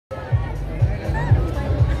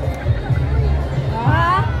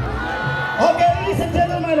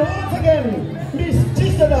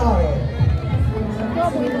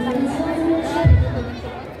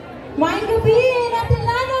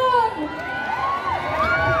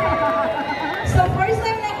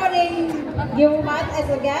spot as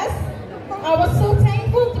a guest. I was so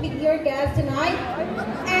thankful to be your guest tonight,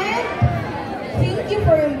 and thank you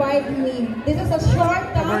for inviting me. This is a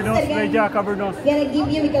short task that I'm gonna give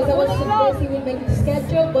you because I was so busy with my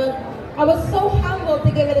schedule, but I was so humbled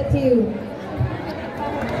to give it to you.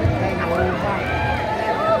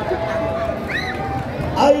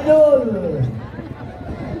 Idol!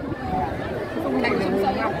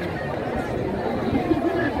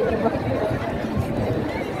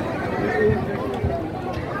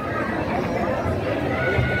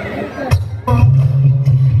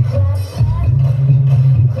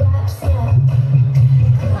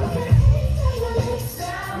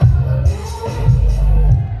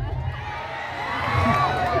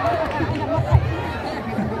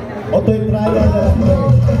 Otoy trial na lang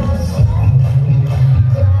po.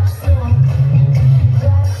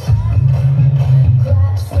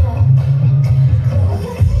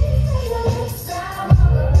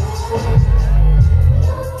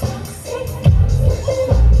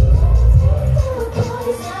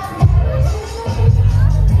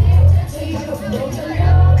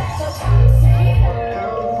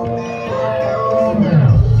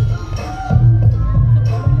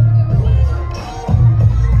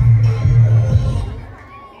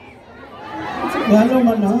 Ano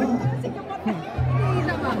man na?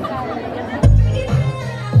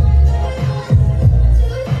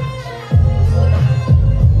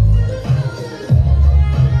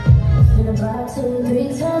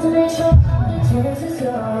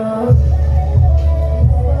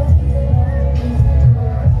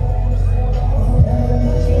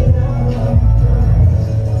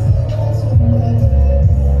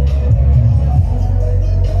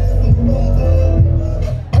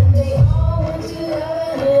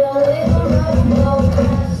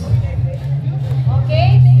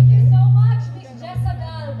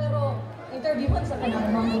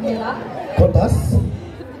 Potas?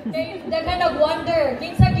 They're gonna wonder,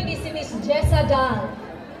 kinsa gini si Miss Jessa Dahl?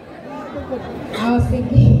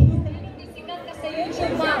 Sige. Sikat ka sa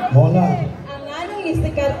YouTube, ma'am. Mona. Ang anong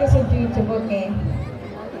isikat ko sa YouTube, okay?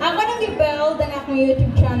 Ako nang i-build ang akong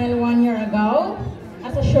YouTube channel 1 year ago.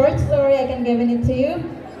 As a short story, I can give it to you.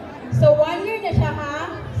 So 1 year na siya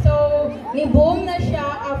ha. So, ni-boom na siya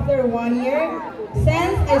after 1 year.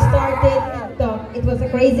 Since I started TikTok, it was a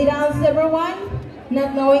crazy dance, everyone.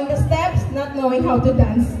 Not knowing the steps, not knowing how to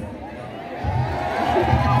dance.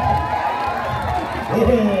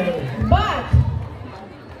 But,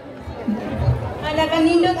 anak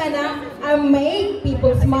kanindot anak, I make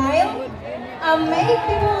people smile, I make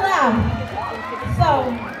people laugh. So,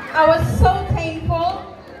 I was so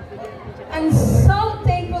thankful, and so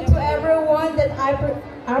thankful to everyone that I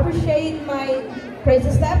appreciate my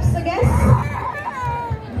crazy steps, I guess.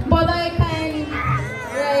 But I can,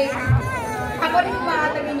 like, ako rin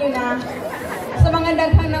maatagin nyo na sa mga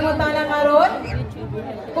daghang nangutana karon,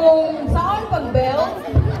 kung saan pag-build,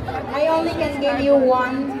 I only can give you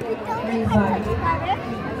one reason.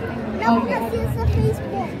 Okay.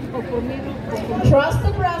 Trust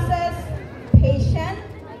the process, patient,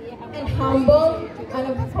 and humble, and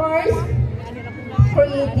of course,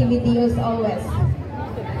 creativity as always.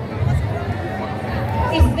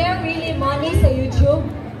 Is there really money sa YouTube?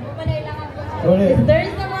 If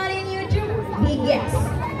there's no money in YouTube, big yes.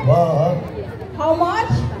 Wow. How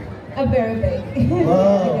much? A very big.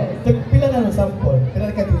 Wow. Pila na ng sample?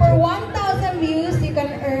 For 1,000 views, you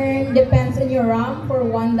can earn, depends on your RAM, for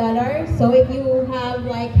 $1. So if you have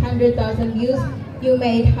like 100,000 views, you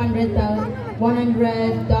made $100,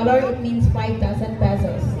 it means 5,000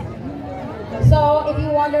 pesos. So if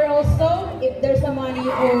you wonder also, if there's a money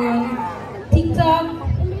on TikTok,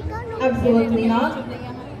 absolutely not.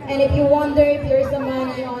 And if you wonder if there's a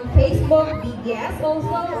money on Facebook, big yes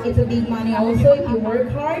also. It's a big money also if you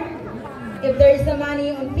work hard. If there's a money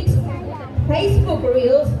on Facebook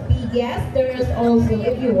Reels, big yes, there is also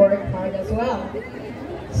if you work hard as well.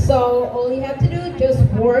 So all you have to do, just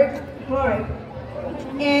work hard.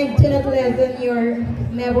 And do not lessen your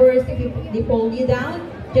neighbors if they pull you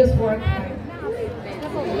down, just work hard.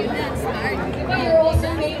 You're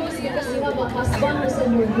also famous because you have a husband who's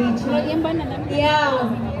in Norwegian.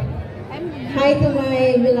 Yeah. Hi to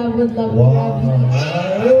my beloved lovely Wow. Abby.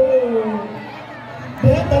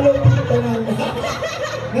 Kaya talo dito na.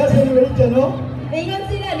 Nasa Norwegian, no?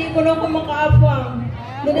 Ingat sila, di ko na kumakaapang.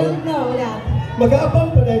 They don't know that.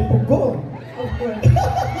 Mag-aapang pa na yung pugo. Of course.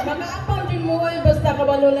 Makaapang din mo ay basta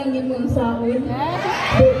kabalo lang din mo ang saon.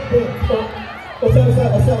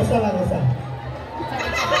 Usa lang.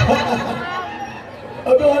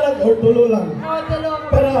 O duha lang, o dulo lang. Tulo.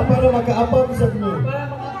 Para makaapang sa mo.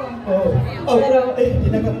 Para makaapang. Oh, hindi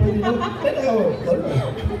na ka pwede mo.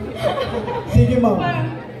 Si Sige, ma'am.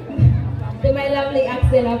 To my lovely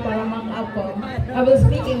Axela para maka-up. I will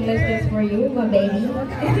speak English just for you, my baby.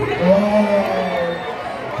 Wow.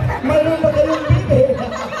 Mayroon pa kayong bibi.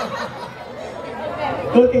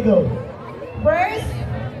 Okay, go. First,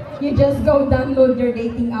 you just go download your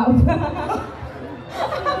dating app.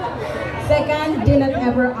 Second, do not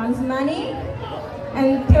ever ask money.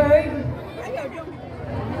 And third,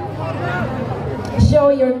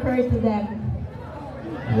 show your care to them.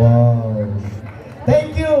 Wow.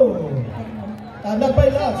 Thank you. Nagpay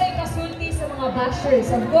Sa last. may kasulti sa mga bashers.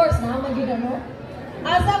 Of course, naman yun ano?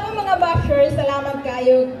 Asa ko mga bashers, salamat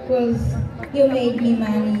kayo because you made me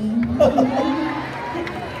money.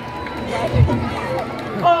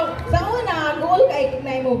 Oh, sa una, goal kay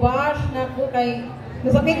na mo bash, na ko kay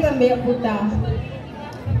masakit ang biya puta.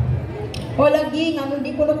 O lagi, nga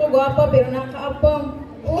hindi ko na ko gwapa pero nakaapong.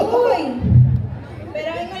 Uy! Pero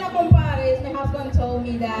yung na kumpares, my husband told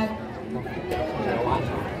me that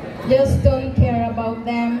just don't care about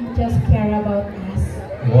them, just care about us.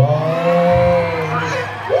 Wow.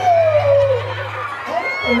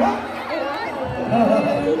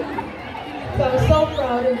 So I'm so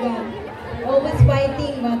proud of them. Always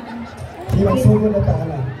fighting, but Di magsugod na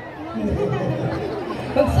taana.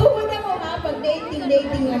 magsugod na mo ha, pag dating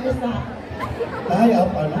na sa. Ay,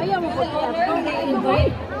 up, ano? Sa honor,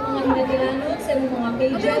 na-invite mga Ginatilanon sa mga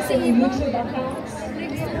pages and YouTube accounts.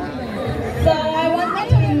 So I want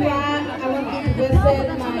you to visit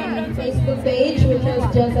my Facebook page, which is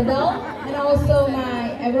Jessa Dahl, and also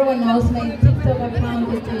everyone knows my TikTok account,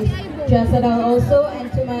 which is Jessa Dahl also, and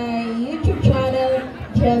to my YouTube channel,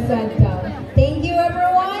 Jessa Dahl. Thank you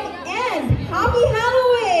everyone, and Happy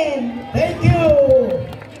Halloween! Thank you!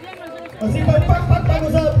 Masipag pagpagpag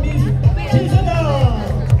sa Miss Jessa Dahl.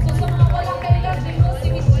 So sa mga walang kailan, dito si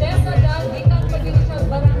Miss Jessa Dahl, di kang magiging sa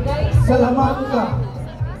barangay. Salamat ka.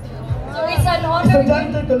 So it's an honor.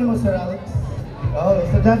 Estudyante ko ni mo, Sir Alex. Oh,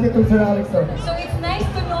 estudyante ko, Sir Alex. Sir. So it's nice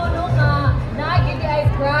to know no nga naagid ay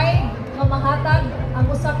pride nga mahatag ang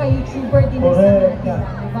usa ka YouTuber din sa Correct, Manila, yeah.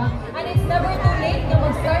 diba? And it's never too late nga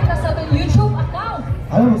mag-start ka sa atong YouTube account.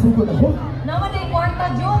 Ano, masugod ako? Naman ay kwarta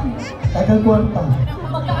Jun. Tagal kwarta.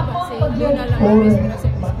 Magka-account pag yun. Correct.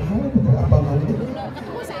 Mahal ko na apa man.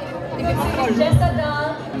 Jessa Dahl,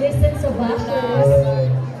 listen sa bashers.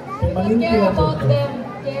 Malingki Care lang about siya. them,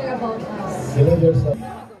 care about us. Believe yourself.